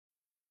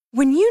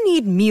When you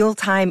need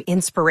mealtime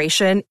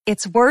inspiration,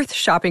 it's worth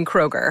shopping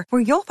Kroger,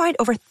 where you'll find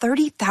over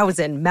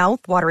 30,000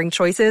 mouth-watering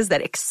choices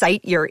that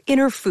excite your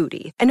inner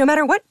foodie. And no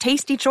matter what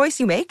tasty choice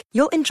you make,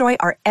 you'll enjoy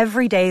our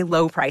everyday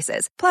low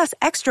prices, plus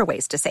extra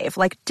ways to save,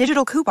 like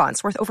digital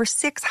coupons worth over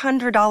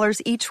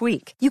 $600 each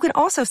week. You can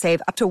also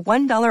save up to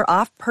 $1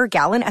 off per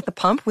gallon at the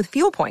pump with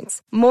fuel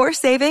points. More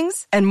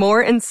savings and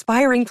more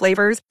inspiring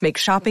flavors make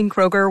shopping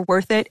Kroger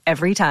worth it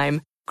every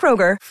time.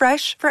 Kroger,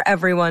 fresh for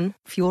everyone.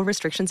 Fuel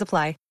restrictions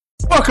apply.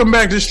 Welcome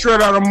back to Straight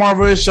Outta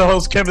Marvel. It's your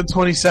host,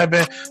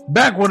 Kevin27,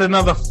 back with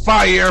another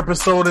fire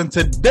episode. And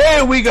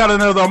today we got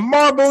another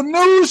Marvel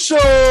news show.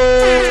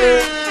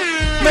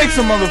 Make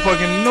some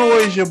motherfucking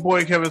noise. Your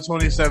boy,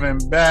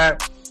 Kevin27,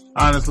 back.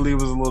 Honestly,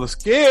 was a little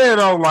scared.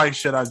 I was like,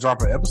 should I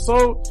drop an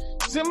episode?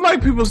 Seemed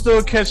like people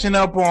still catching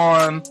up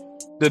on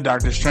the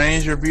Doctor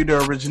Strange review,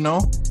 the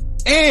original,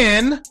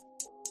 and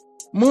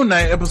Moon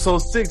Knight episode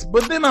 6.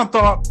 But then I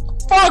thought,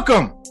 fuck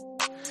them.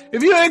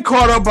 If you ain't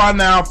caught up by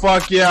now,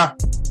 fuck yeah.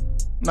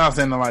 Not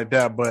saying it like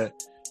that,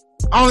 but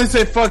I only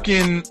say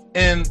fucking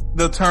in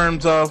the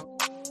terms of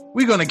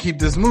we're going to keep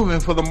this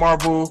moving for the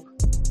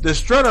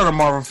Straight Outta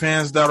Marvel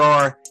fans that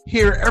are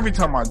here every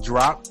time I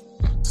drop.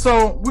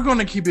 So we're going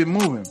to keep it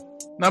moving.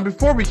 Now,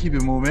 before we keep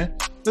it moving,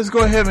 let's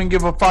go ahead and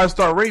give a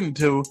 5-star rating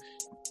to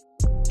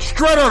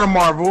Straight Outta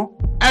Marvel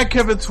at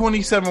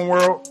Kevin27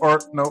 World, or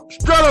no,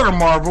 Straight Outta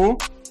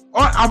Marvel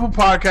on Apple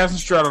Podcasts and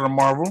Straight Outta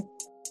Marvel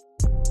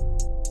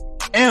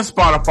and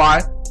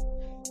Spotify.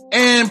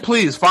 And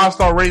please,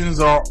 5-star ratings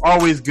are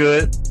always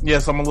good.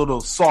 Yes, I'm a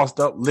little sauced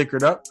up,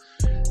 liquored up.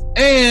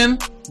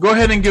 And go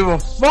ahead and give a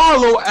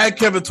follow at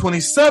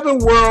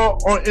Kevin27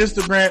 World on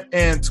Instagram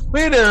and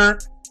Twitter.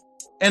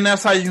 And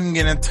that's how you can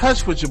get in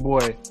touch with your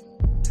boy.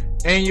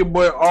 And your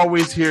boy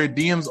always here,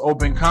 DMs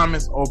open,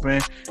 comments open.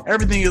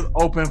 Everything is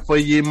open for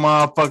you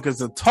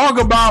motherfuckers to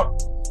talk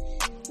about.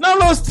 Now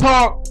let's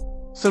talk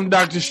some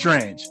Doctor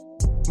Strange,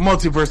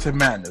 Multiverse of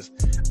Madness.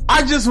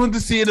 I just went to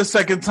see it a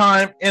second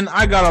time, and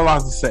I got a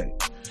lot to say.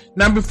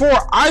 Now, before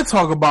I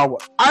talk about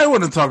what I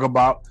want to talk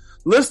about,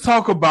 let's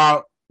talk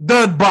about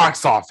the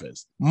box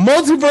office.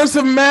 Multiverse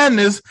of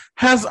Madness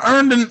has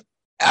earned an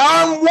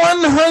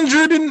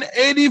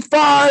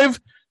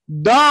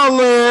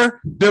 $185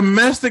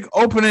 domestic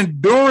opening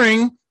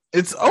during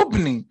its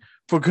opening.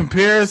 For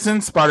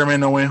comparison, Spider-Man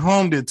No Way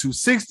Home did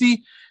 $260,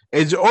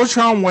 Age of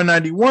Ultron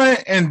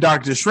 $191, and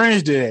Doctor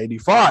Strange did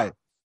 $85.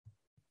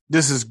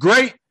 This is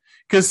great,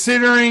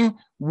 considering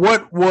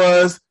what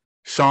was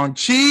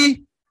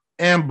Shang-Chi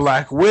and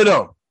Black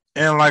Widow.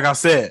 And like I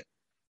said,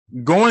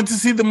 going to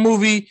see the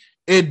movie,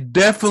 it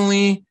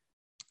definitely,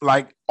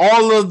 like,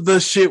 all of the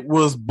shit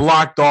was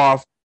blocked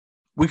off.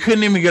 We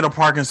couldn't even get a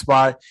parking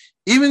spot.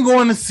 Even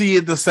going to see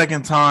it the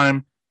second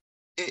time,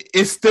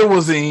 it still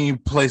wasn't any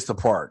place to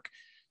park.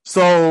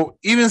 So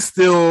even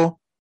still,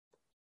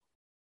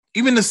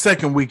 even the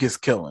second week is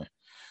killing.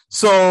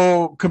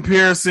 So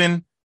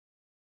comparison,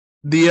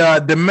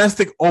 the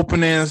domestic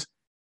openings,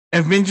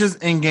 Avengers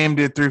Endgame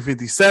did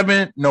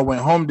 $357, No Way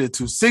Home did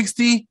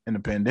 $260 in the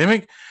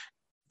pandemic,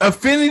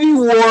 Infinity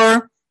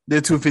War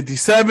did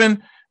 $257,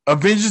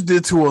 Avengers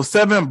did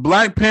 $207,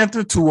 Black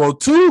Panther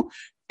 $202,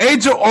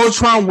 Age of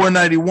Ultron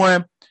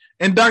 $191,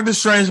 and Doctor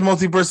Strange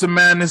Multiverse of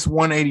Madness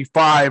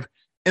 $185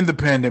 in the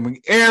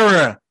pandemic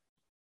era.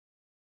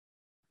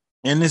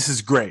 And this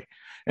is great.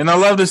 And I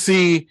love to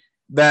see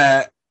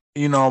that,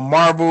 you know,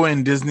 Marvel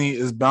and Disney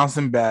is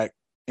bouncing back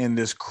in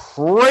this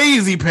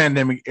crazy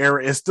pandemic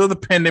era. It's still the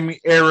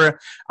pandemic era.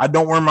 I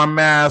don't wear my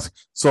mask,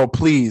 so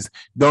please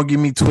don't get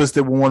me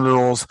twisted with one of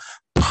those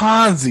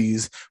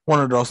Ponzi's, one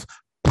of those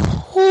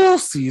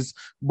pussies.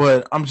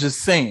 But I'm just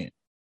saying,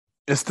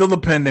 it's still the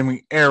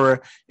pandemic era,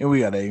 and we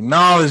got to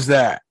acknowledge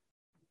that.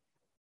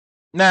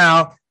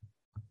 Now,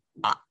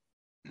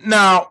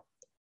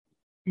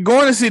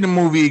 going to see the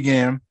movie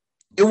again,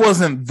 it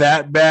wasn't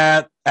that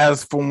bad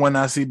as from when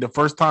I see it the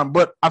first time,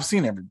 but I've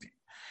seen everything.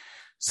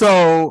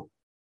 So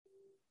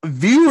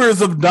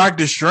viewers of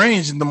Doctor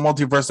Strange in the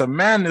Multiverse of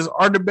Madness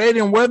are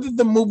debating whether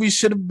the movie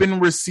should have been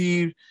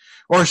received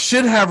or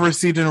should have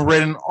received a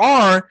rating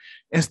R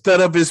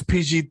instead of its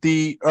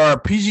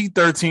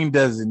PG-13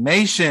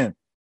 designation.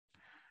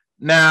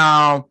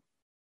 Now,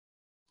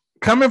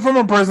 coming from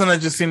a person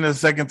that just seen it the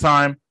second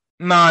time,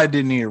 I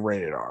didn't need a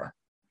rated R.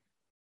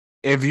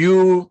 If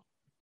you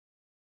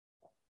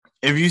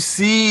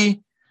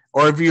see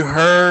or if you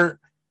heard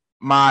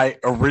my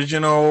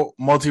original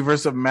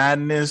Multiverse of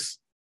Madness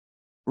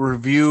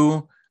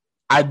review,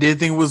 I did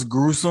think it was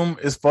gruesome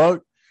as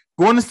fuck.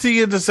 Going to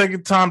see it the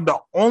second time, the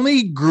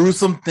only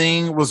gruesome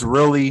thing was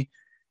really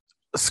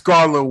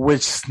Scarlet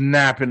Witch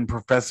snapping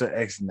Professor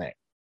X's neck.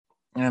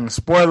 And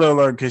spoiler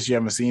alert, in case you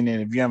haven't seen it.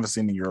 If you haven't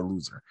seen it, you're a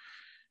loser.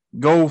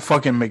 Go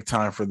fucking make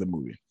time for the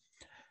movie.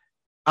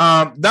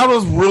 That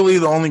was really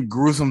the only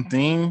gruesome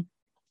thing.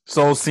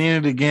 So seeing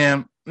it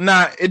again,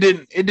 it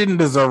didn't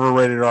deserve a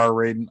rated R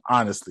rating.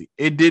 Honestly,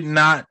 it did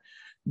not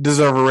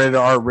deserve a rated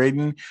R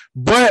rating.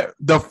 But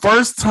the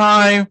first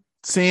time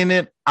seeing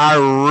it, I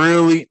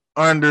really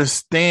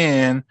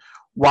understand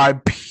why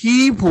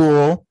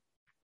people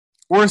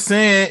were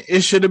saying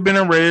it should have been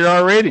a rated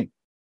R rating.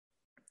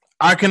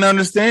 I can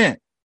understand.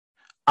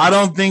 I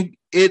don't think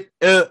it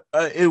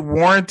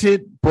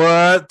warranted,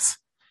 but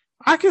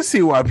I can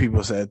see why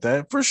people said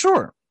that for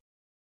sure.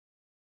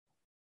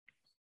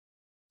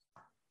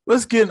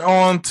 Let's get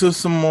on to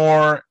some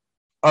more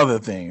other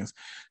things.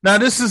 Now,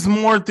 this is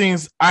more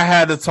things I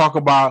had to talk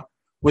about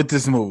with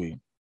this movie.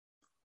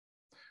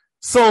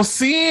 So,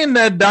 seeing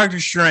that Doctor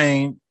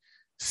Strange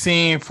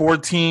seeing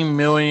 14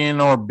 million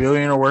or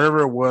billion or whatever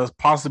it was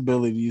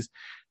possibilities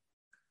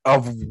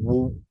of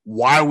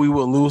why we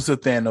would lose to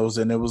Thanos,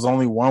 and it was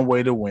only one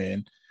way to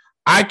win,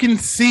 I can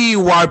see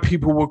why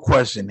people would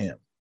question him.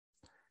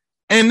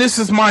 And this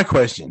is my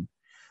question.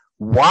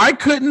 Why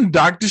couldn't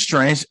Doctor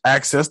Strange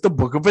access the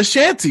Book of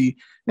Ashanti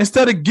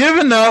instead of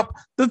giving up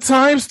the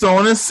Time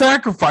Stone and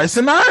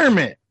sacrificing Iron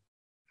Man?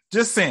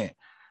 Just saying.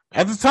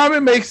 At the time,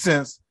 it makes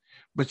sense.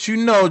 But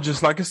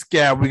just like a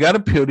scab, we got to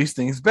peel these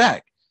things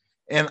back.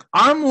 And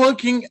I'm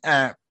looking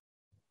at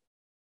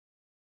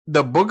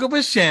the Book of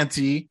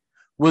Ashanti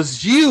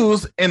was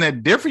used in a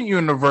different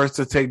universe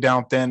to take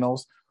down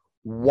Thanos.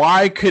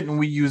 Why couldn't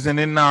we use it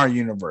in our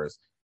universe?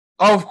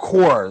 Of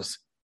course,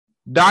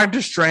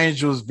 Doctor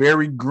Strange was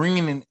very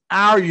green in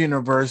our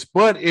universe,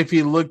 but if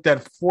he looked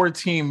at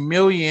 14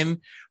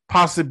 million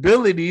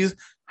possibilities,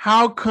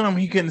 how come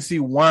he couldn't see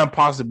one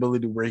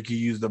possibility where he could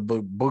use the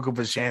Book of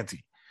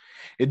Ashanti?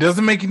 It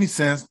doesn't make any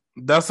sense.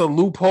 That's a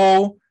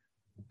loophole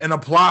and a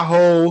plot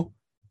hole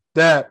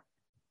that,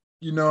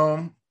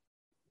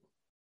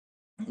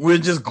 we'll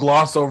just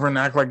gloss over and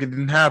act like it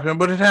didn't happen,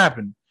 but it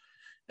happened.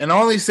 And I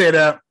only say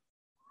that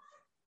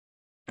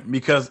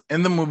because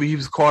in the movie, he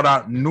was called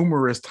out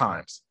numerous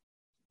times.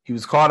 He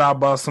was called out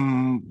by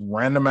some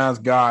random ass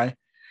guy.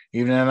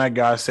 Even then, that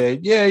guy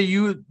said, yeah,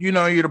 you're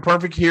the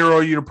perfect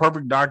hero, you're the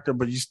perfect doctor,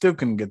 but you still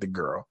couldn't get the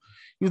girl.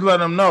 He was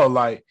letting him know,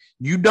 like,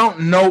 you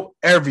don't know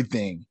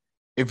everything.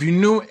 If you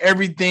knew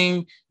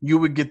everything, you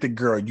would get the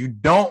girl. You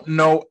don't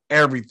know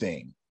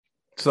everything.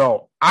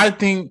 So I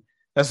think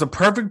that's a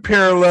perfect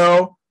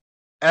parallel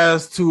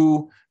as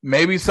to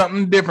maybe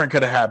something different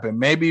could have happened.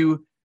 Maybe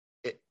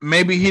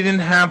he didn't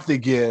have to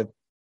give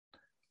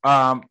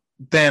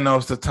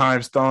Thanos the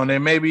Time Stone,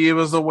 and maybe it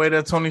was a way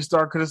that Tony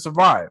Stark could have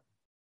survived.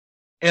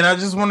 And I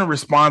just want to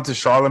respond to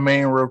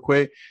Charlemagne real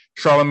quick.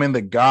 Charlemagne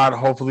the God,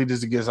 hopefully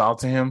this gets out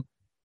to him.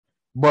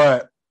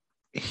 But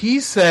he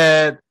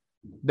said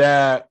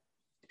that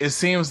it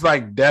seems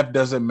like death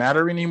doesn't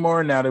matter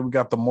anymore now that we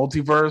got the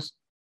multiverse.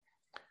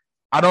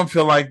 I don't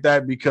feel like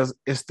that because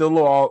it's still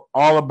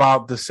all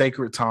about the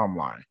sacred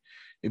timeline.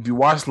 If you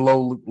watch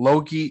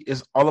Loki,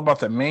 it's all about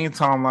the main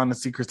timeline, the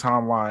secret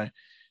timeline.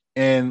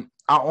 And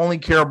I only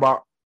care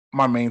about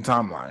my main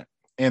timeline.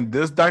 And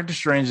this Doctor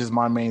Strange is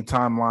my main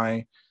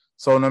timeline.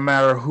 So no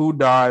matter who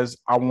dies,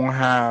 I won't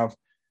have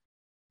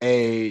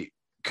a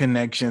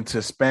connection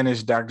to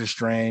Spanish Doctor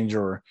Strange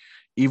or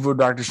evil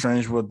Doctor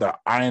Strange with the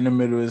eye in the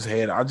middle of his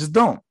head. I just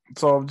don't.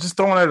 So just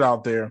throwing it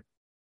out there.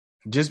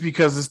 Just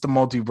because it's the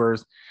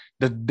multiverse,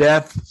 the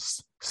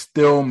deaths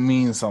still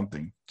mean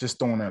something. Just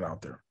throwing that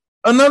out there.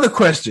 Another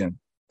question.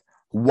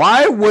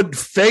 Why would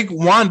fake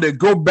Wanda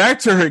go back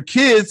to her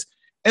kids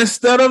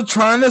instead of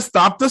trying to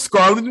stop the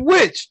Scarlet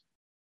Witch?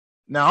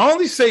 Now, I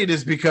only say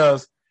this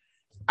because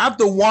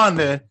after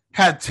Wanda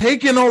had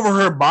taken over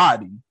her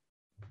body,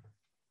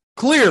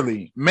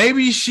 clearly,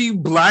 maybe she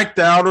blacked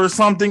out or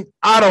something.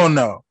 I don't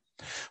know.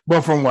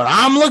 But from what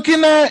I'm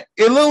looking at,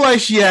 it looked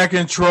like she had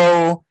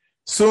control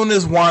soon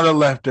as Wanda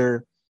left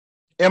her.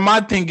 And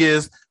my thing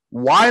is,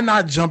 why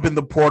not jump in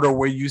the portal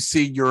where you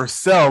see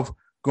yourself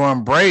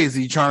going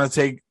crazy, trying to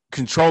take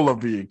control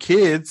over your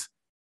kids,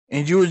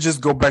 and you would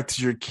just go back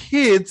to your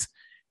kids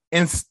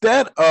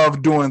instead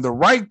of doing the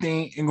right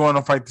thing and going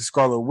to fight the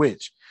Scarlet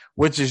Witch,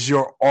 which is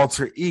your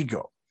alter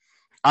ego.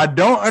 I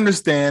don't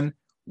understand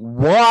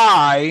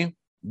why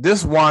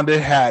this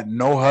Wanda had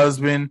no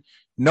husband,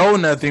 no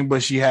nothing,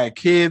 but she had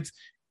kids,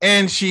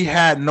 and she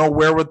had no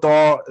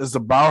wherewithal. It's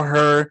about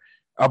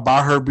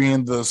her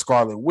being the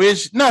Scarlet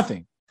Witch.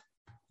 Nothing.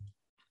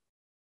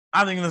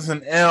 I think there's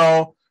an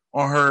L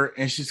on her,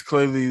 and she's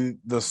clearly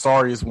the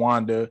sorriest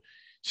Wanda.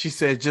 She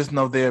said, just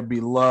know they'll be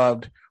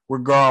loved.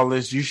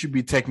 Regardless, you should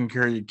be taking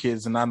care of your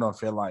kids, and I don't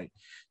feel like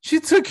she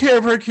took care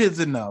of her kids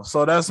enough.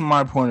 So that's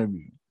my point of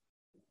view.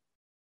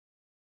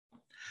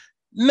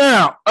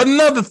 Now,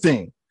 another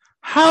thing.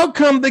 How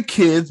come the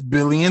kids,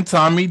 Billy and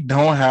Tommy,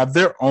 don't have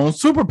their own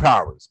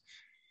superpowers?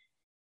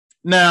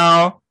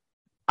 Now,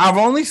 I've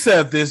only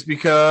said this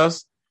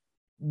because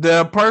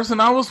the person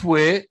I was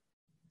with,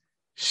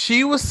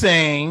 she was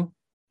saying,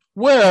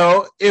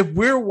 well, if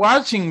we're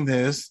watching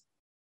this,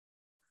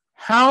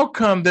 how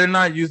come they're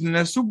not using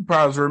their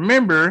superpowers?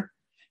 Remember,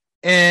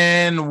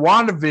 in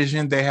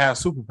WandaVision, they have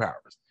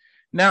superpowers.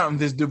 Now, in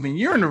this different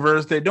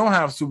universe, they don't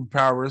have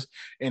superpowers,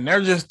 and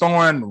they're just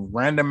throwing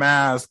random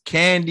ass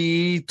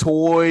candy,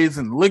 toys,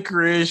 and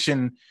licorice,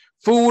 and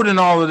food, and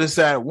all of this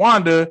at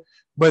Wanda,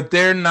 but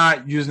they're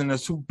not using their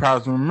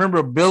superpowers.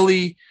 Remember,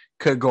 Billy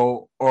could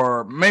go,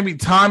 or maybe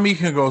Tommy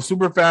could go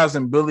super fast,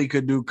 and Billy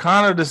could do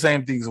kind of the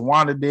same things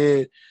Wanda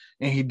did.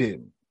 and he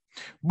didn't.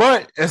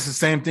 But it's the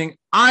same thing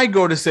I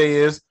go to say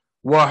is,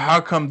 well,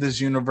 how come this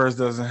universe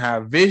doesn't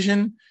have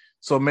vision?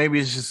 So maybe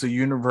it's just a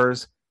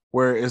universe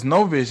where it's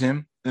no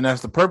vision, and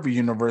that's the perfect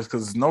universe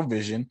because it's no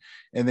vision.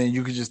 And then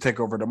you can just take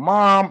over the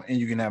mom and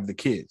you can have the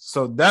kids.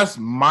 So that's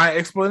my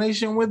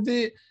explanation with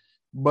it.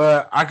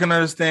 But I can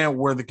understand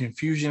where the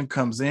confusion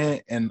comes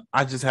in, and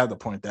I just had to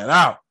point that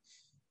out.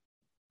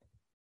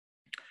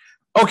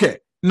 Okay,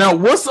 now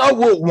what's up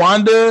with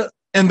Wanda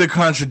and the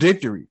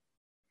contradictory?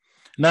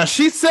 Now,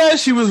 she said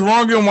she was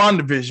wrong in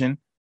WandaVision,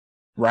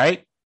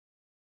 right?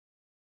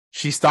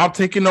 She stopped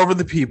taking over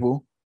the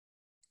people.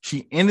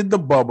 She ended the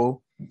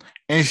bubble.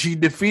 And she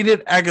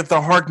defeated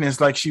Agatha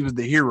Harkness like she was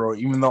the hero,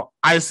 even though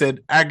I said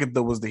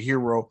Agatha was the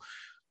hero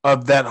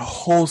of that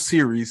whole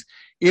series.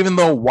 Even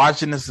though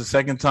watching this the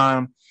second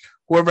time,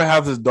 whoever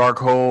has this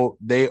Darkhold,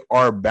 they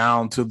are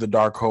bound to the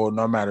Darkhold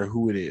no matter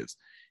who it is.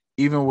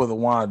 Even with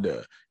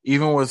Wanda,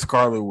 even with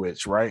Scarlet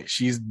Witch, right?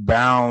 She's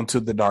bound to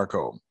the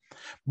Darkhold.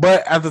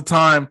 But at the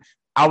time,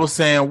 I was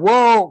saying,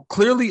 well,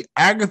 clearly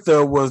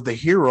Agatha was the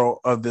hero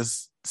of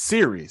this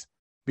series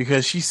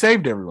because she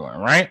saved everyone,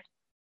 right?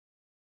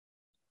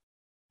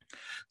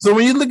 So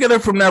when you look at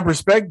it from that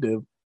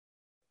perspective,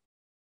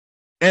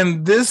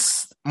 in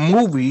this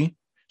movie,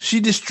 she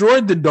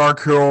destroyed the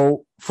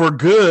Darkhold for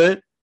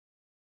good.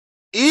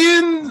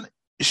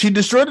 She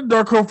destroyed the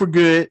Darkhold for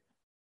good,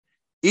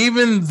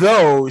 even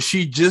though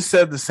she just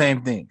said the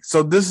same thing.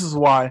 So this is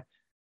why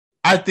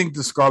I think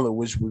the Scarlet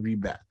Witch will be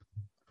back.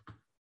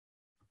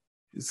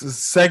 It's the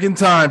second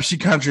time she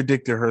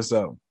contradicted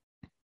herself.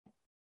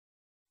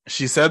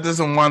 She said this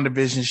in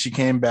WandaVision. She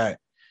came back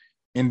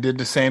and did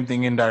the same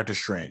thing in Doctor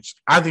Strange.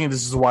 I think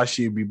this is why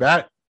she'll be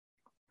back.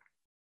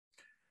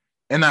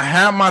 And I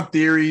have my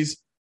theories,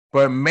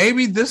 but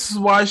maybe this is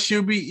why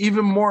she'll be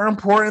even more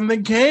important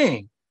than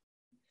Kang.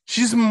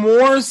 She's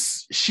more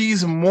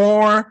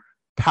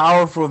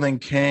powerful than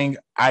Kang,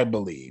 I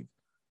believe.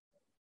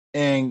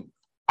 And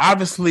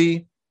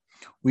obviously,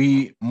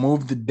 we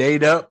moved the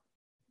date up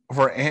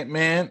for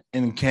Ant-Man,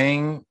 and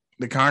Kang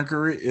the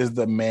Conqueror is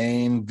the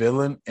main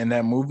villain in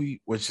that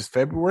movie, which is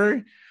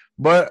February.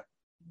 But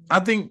I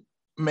think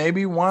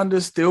maybe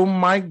Wanda still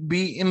might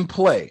be in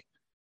play.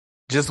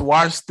 Just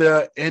watch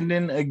the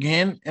ending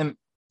again, and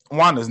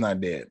Wanda's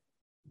not dead.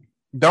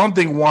 Don't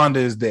think Wanda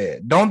is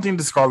dead. Don't think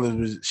the Scarlet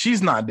Witch,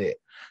 she's not dead.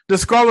 The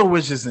Scarlet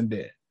Witch isn't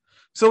dead.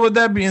 So with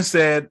that being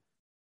said,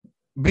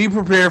 be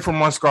prepared for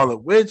more Scarlet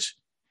Witch.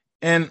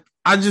 And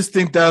I just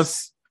think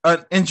that's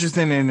an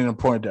interesting thing to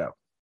point out.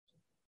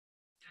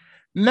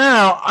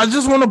 Now, I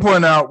just want to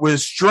point out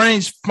with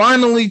Strange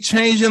finally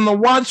changing the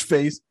watch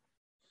face,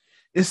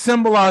 it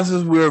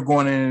symbolizes we are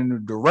going in a new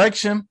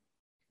direction.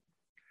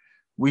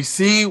 We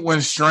see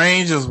when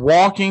Strange is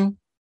walking,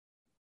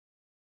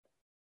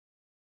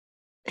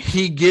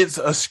 he gets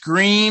a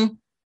scream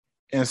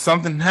and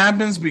something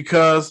happens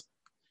because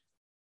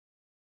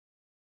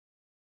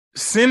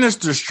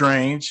Sinister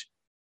Strange,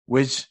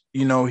 which,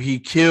 he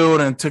killed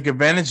and took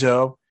advantage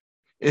of,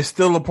 is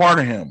still a part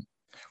of him.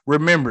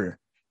 Remember,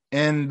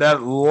 in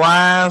that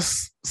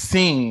last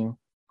scene,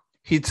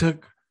 he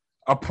took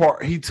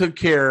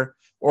care,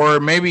 or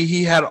maybe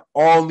he had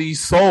all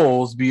these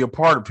souls be a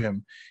part of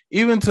him,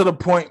 even to the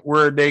point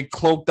where they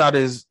cloaked out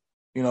his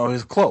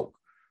cloak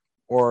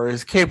or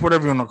his cape,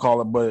 whatever you want to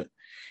call it. But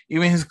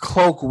even his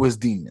cloak was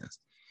demons.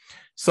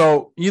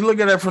 So you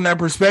look at it from that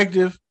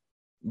perspective,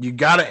 you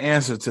got to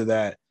answer to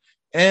that.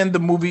 And the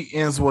movie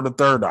ends with a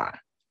third eye.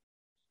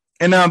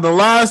 And now the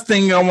last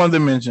thing I wanted to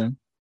mention,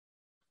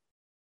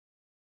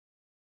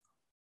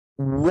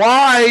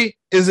 why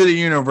is it a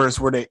universe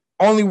where they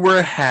only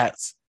wear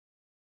hats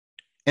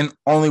and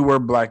only wear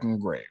black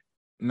and gray?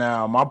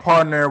 Now, my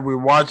partner, we're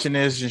watching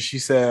this, and she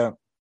said,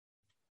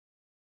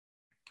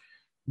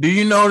 do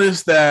you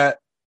notice that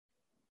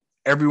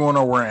everyone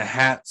are wearing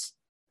hats?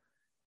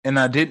 And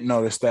I didn't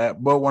notice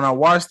that. But when I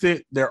watched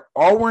it, they're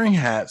all wearing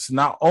hats.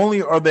 Not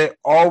only are they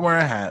all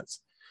wearing hats,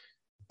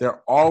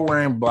 they're all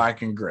wearing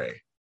black and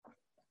gray.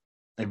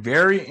 And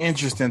very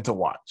interesting to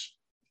watch.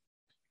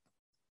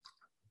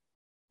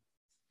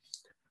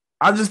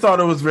 I just thought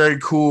it was very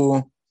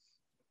cool.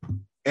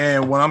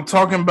 And when I'm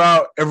talking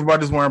about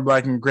everybody's wearing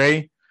black and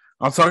gray,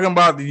 I'm talking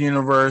about the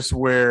universe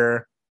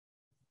where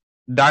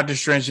Doctor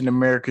Strange and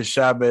America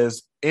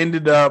Chavez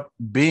ended up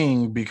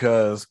being,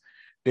 because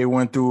they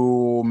went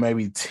through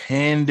maybe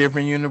 10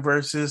 different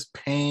universes,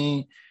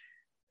 paint,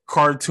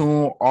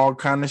 cartoon, all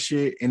kind of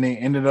shit, and they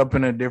ended up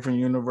in a different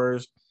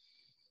universe.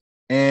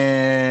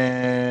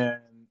 And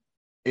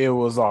it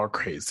was all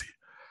crazy.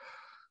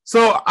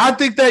 So I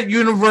think that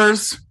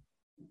universe,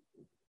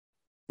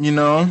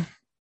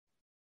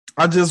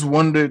 I just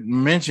wanted to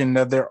mention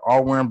that they're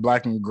all wearing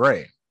black and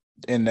gray.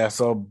 And that's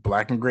a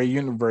black and gray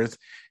universe.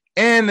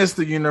 And it's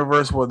the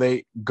universe where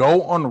they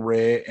go on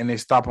red and they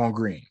stop on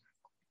green.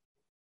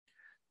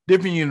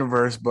 Different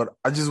universe, but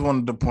I just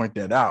wanted to point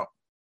that out.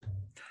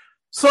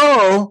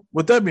 So,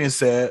 with that being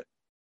said,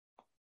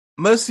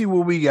 let's see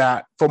what we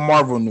got for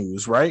Marvel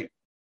news, right?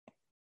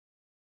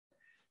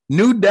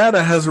 New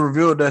data has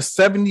revealed that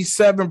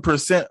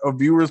 77% of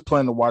viewers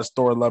plan to watch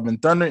Thor: Love and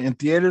Thunder in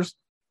theaters.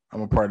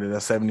 I'm a part of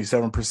that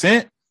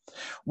 77%.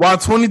 While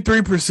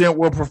 23%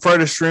 will prefer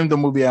to stream the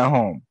movie at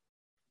home.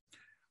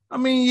 I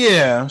mean,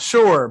 yeah,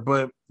 sure.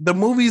 But the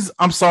movies,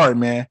 I'm sorry,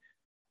 man.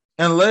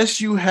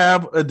 Unless you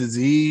have a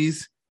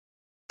disease,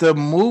 the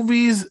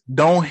movies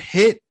don't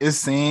hit the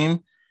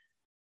same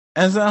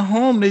as at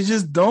home. They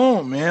just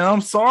don't, man.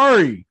 I'm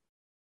sorry.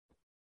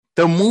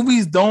 The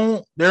movies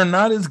they're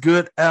not as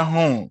good at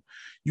home.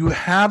 You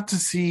have to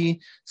see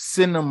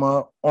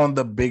cinema on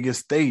the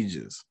biggest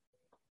stages.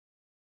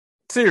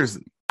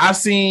 Seriously. I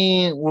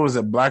seen, what was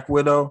it, Black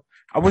Widow?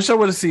 I wish I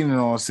would have seen it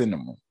on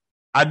cinema.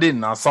 I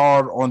didn't. I saw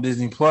it on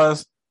Disney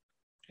Plus,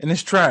 and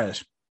it's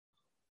trash.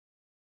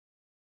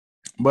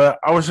 But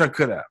I wish I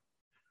could have.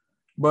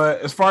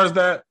 But as far as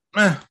that,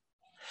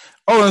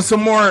 Oh, and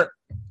some more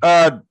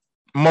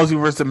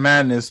Multiverse of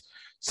Madness.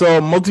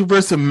 So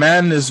Multiverse of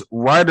Madness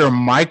writer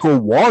Michael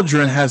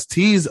Waldron has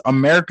teased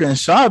America and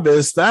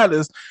Chavez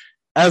status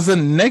as a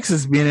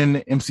nexus being in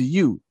the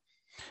MCU.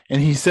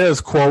 And he says,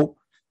 quote,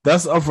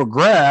 "That's up for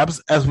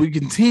grabs as we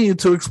continue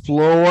to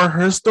explore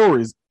her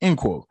stories," end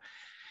quote.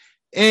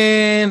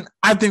 And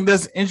I think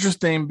that's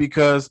interesting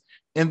because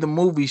in the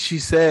movie, she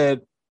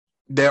said,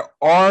 there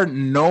are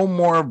no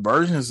more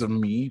versions of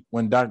me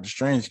when Doctor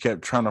Strange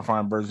kept trying to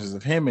find versions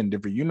of him in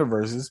different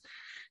universes.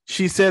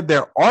 She said,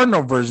 there are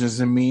no versions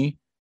of me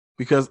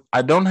because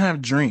I don't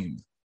have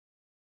dreams.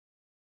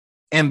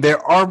 And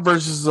there are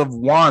versions of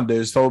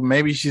Wanda, so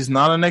maybe she's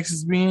not a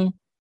Nexus being.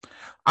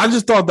 I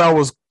just thought that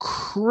was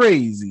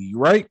crazy,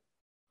 right?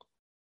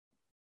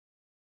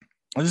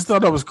 I just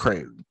thought that was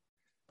crazy.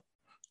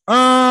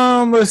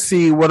 Let's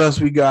see what else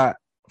we got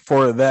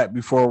for that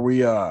before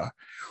we wrap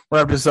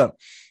this up.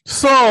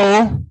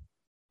 So,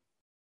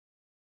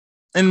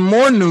 in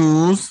more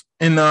news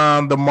in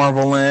the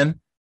Marvel land,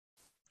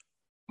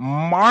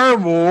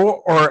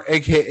 Marvel, or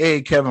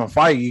aka Kevin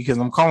Feige, because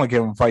I'm calling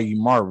Kevin Feige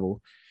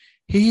Marvel,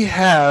 he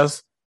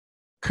has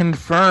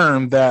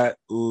confirmed that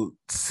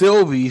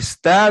Sylvie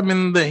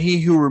stabbing the He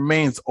Who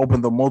Remains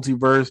opened the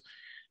multiverse,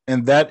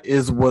 and that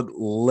is what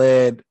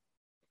led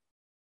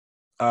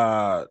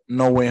No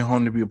Way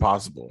Home to be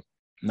possible.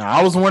 Now,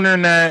 I was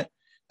wondering that,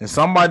 and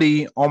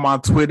somebody on my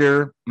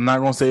Twitter, I'm not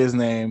going to say his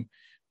name,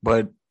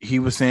 but he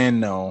was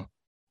saying no,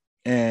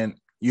 and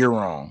you're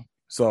wrong.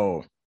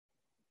 So,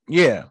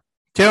 yeah.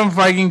 Kevin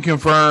Feige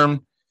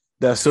confirmed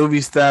that Sylvie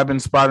stabbing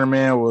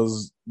Spider-Man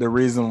was the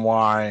reason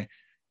why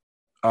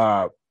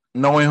No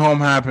Way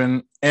Home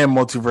happened and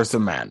Multiverse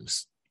of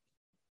Madness.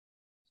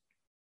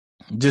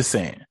 Just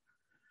saying.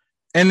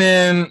 And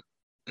then,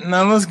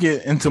 now let's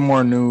get into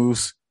more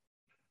news.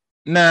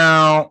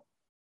 Now,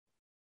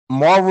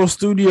 Marvel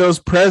Studios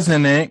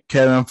president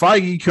Kevin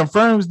Feige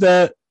confirms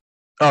that,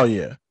 oh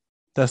yeah,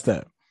 that's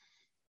that.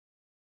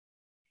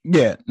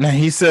 Yeah, now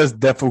he says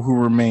Death Who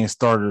Remains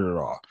started it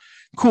all.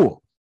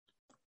 Cool.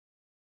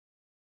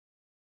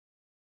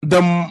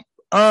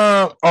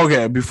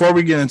 Okay, before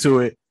we get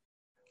into it,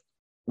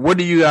 what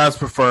do you guys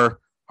prefer?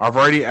 I've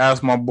already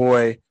asked my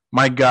boy,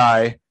 my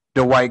guy,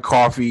 the White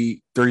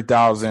Coffee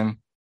 3000.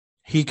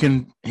 He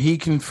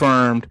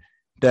confirmed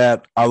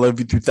that I Love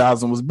You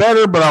 3000 was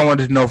better, but I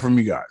wanted to know from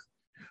you guys.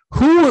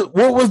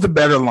 What was the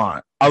better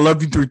line? I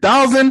Love You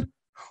 3000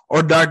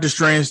 or Doctor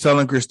Strange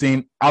telling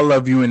Christine, I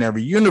love you in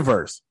every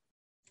universe?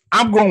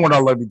 I'm going with I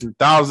Love You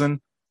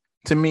 3000.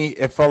 To me,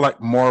 it felt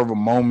like more of a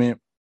moment.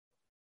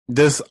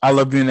 This I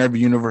Love You in every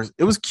universe,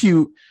 it was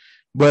cute,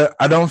 but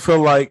I don't feel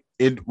like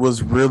it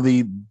was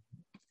really,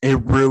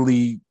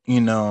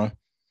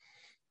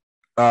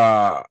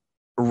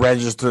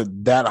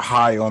 registered that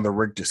high on the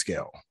Richter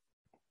scale.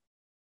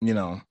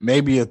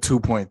 Maybe a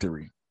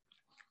 2.3.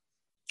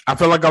 I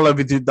feel like I Love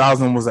You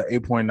 3000 was an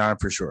 8.9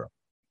 for sure.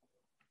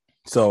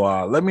 So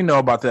let me know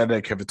about that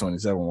at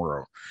Kevin27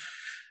 World.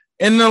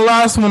 And the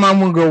last one I'm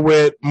going to go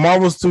with,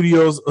 Marvel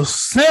Studios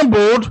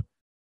Assembled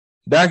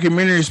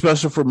documentary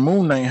special for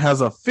Moon Knight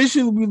has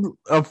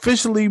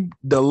officially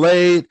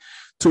delayed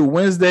to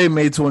Wednesday,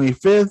 May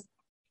 25th.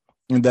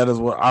 And that is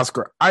with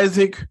Oscar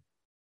Isaac.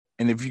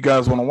 And if you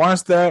guys want to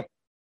watch that,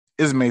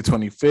 it's May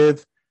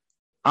 25th.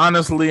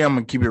 Honestly, I'm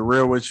going to keep it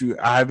real with you.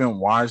 I haven't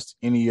watched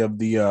any of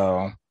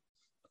the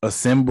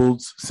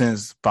Assembled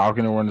since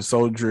Falcon and Winter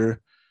Soldier.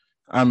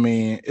 I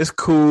mean, it's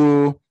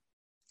cool,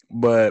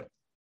 but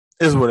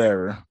it's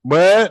whatever.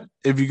 But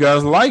if you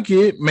guys like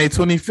it, May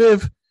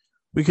 25th,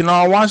 we can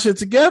all watch it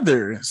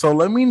together. So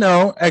let me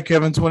know at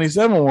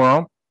Kevin27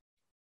 World.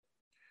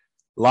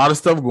 A lot of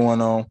stuff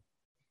going on.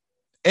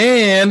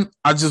 And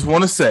I just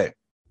want to say,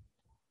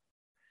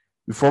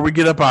 before we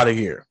get up out of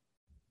here,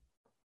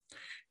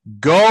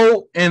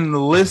 go and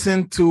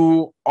listen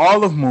to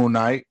all of Moon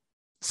Knight.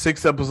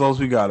 6 episodes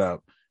we got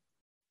up.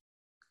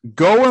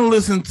 Go and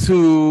listen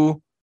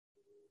to,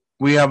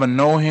 we have a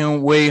No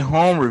Way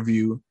Home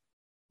review.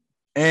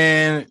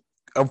 And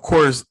of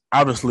course,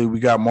 obviously, we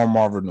got more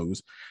Marvel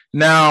news.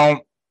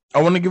 Now,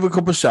 I want to give a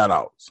couple shout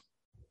outs.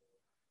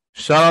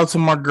 Shout out to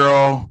my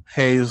girl,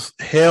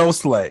 Hail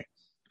Slay.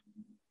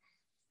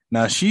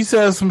 Now, she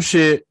said some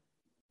shit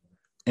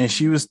and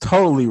she was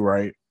totally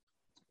right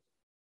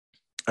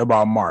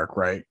about Mark,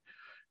 right?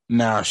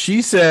 Now,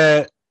 she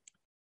said,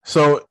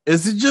 so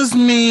is it just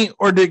me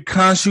or did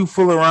Khonshu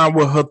fool around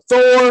with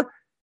Hathor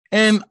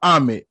and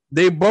Amit?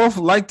 They both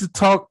like to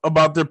talk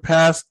about their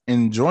past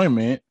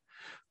enjoyment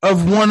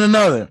of one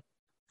another.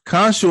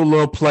 Khonshu, a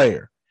little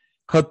player.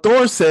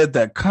 Hathor said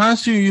that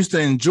Khonshu used to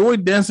enjoy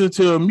dancing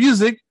to her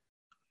music.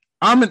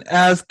 Amit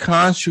asked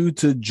Khonshu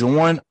to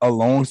join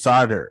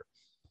alongside her.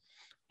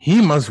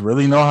 He must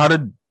really know how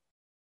to,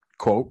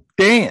 quote,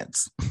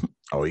 dance.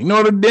 Oh, he know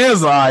how to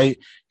dance, all right.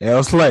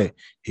 Hell Slay.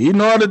 He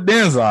know how to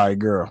dance, all right,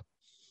 girl.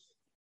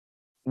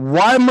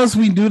 Why must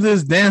we do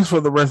this dance for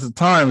the rest of the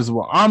time is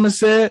what Amit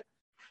said.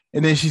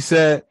 And then she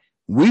said,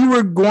 we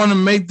were going to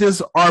make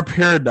this our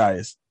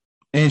paradise.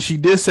 And she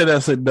did say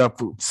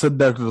that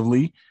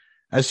seductively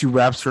as she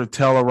wraps her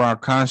tail around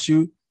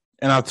Khonshu.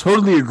 And I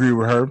totally agree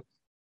with her.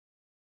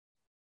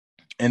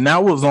 And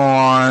that was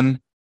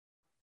on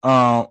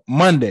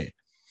Monday.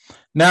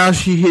 Now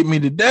she hit me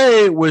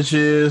today, which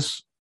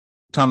is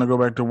time to go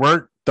back to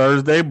work,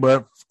 Thursday.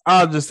 But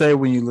I'll just say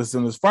when you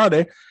listen to this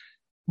Friday.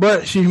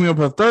 But she hit me up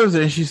on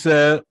Thursday and she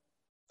said,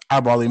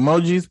 eyeball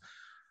emojis.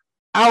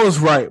 I was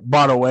right,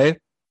 by the way.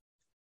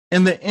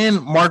 In the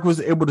end, Mark was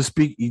able to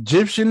speak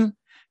Egyptian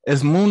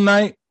as Moon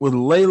Knight with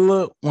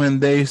Layla when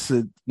they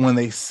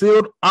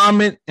sealed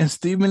Amit, and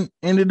Steven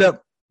ended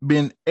up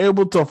being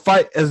able to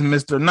fight as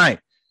Mr. Knight.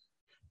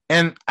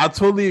 And I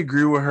totally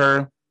agree with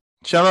her.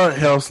 Shout out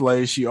Hell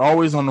Slay. She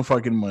always on the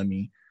fucking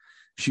money.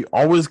 She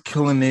always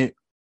killing it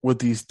with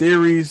these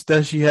theories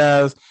that she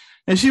has.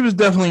 And she was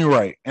definitely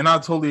right. And I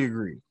totally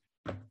agree.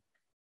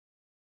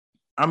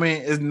 I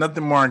mean, it's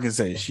nothing more I can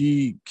say.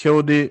 She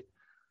killed it.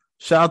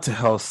 Shout out to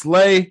Hell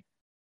Slay.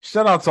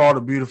 Shout out to all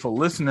the beautiful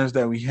listeners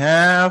that we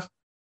have.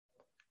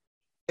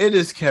 It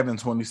is Kevin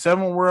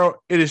 27 World.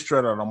 It is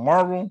Straight Outta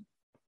Marvel.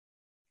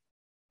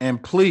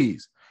 And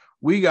please,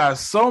 we got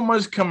so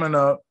much coming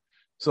up.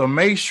 So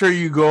make sure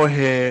you go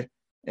ahead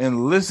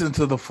and listen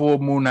to the full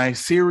Moon Knight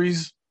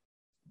series.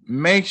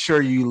 Make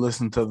sure you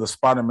listen to the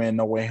Spider-Man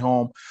No Way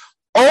Home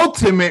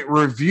Ultimate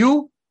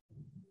Review.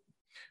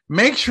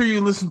 Make sure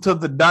you listen to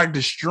the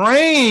Doctor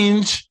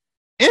Strange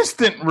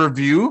Instant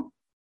Review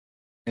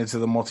into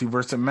the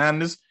Multiverse of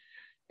Madness.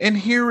 And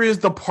here is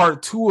the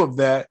part 2 of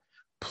that,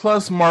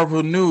 plus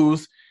Marvel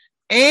news.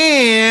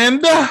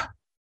 And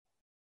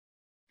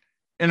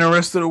in the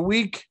rest of the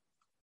week,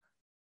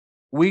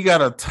 we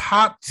got a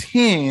top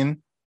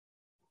 10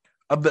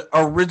 of the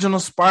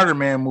original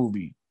Spider-Man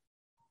movie.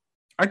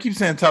 I keep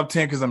saying top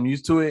 10 because I'm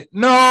used to it.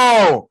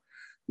 No!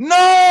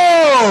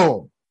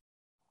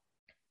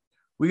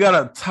 We got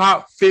a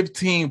top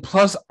 15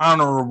 plus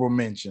honorable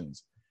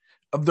mentions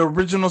of the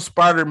original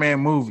Spider-Man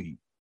movie.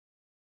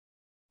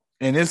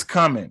 And it's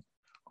coming.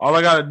 All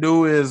I got to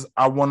do is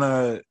I want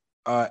to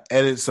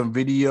edit some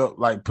video,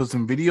 like put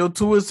some video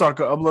to it so I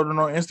can upload it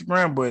on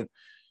Instagram. But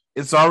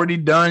it's already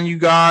done, you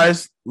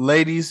guys,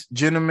 ladies,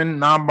 gentlemen,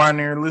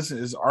 non-binary,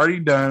 listen, it's already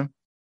done.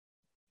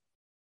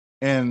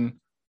 And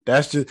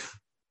that's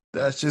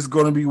just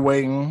going to be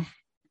waiting.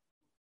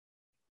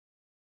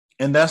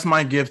 And that's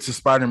my gift to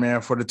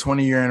Spider-Man for the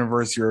 20-year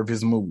anniversary of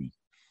his movie.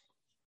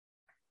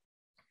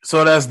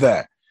 So that's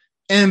that.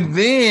 And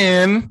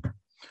then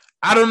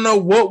I don't know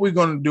what we're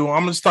going to do.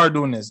 I'm going to start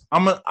doing this.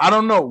 I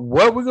don't know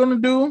what we're going to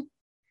do,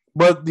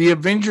 but the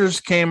Avengers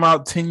came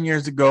out 10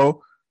 years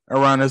ago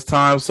around this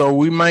time. So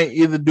we might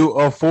either do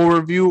a full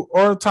review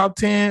or a top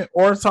 10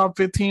 or a top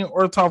 15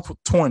 or a top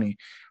 20.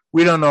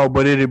 We don't know,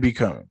 but it'll be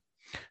coming.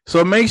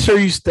 So make sure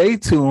you stay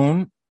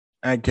tuned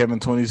at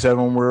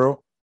Kevin27 World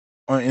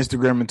on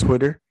Instagram and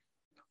Twitter,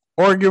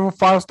 or give a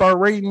 5-star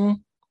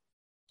rating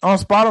on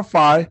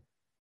Spotify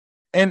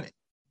and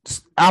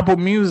Apple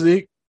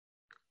Music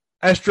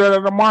at Straight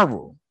Outta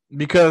Marvel,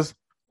 because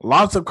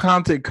lots of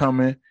content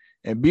coming,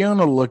 and be on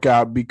the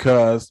lookout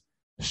because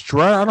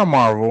Straight Outta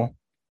Marvel,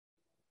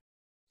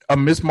 a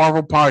Miss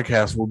Marvel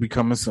podcast will be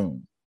coming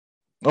soon,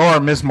 or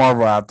a Miss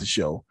Marvel after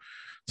show.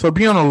 So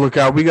be on the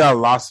lookout. We got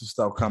lots of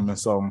stuff coming.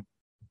 So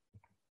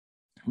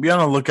be on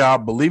the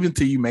lookout. Believe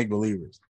until you make believers.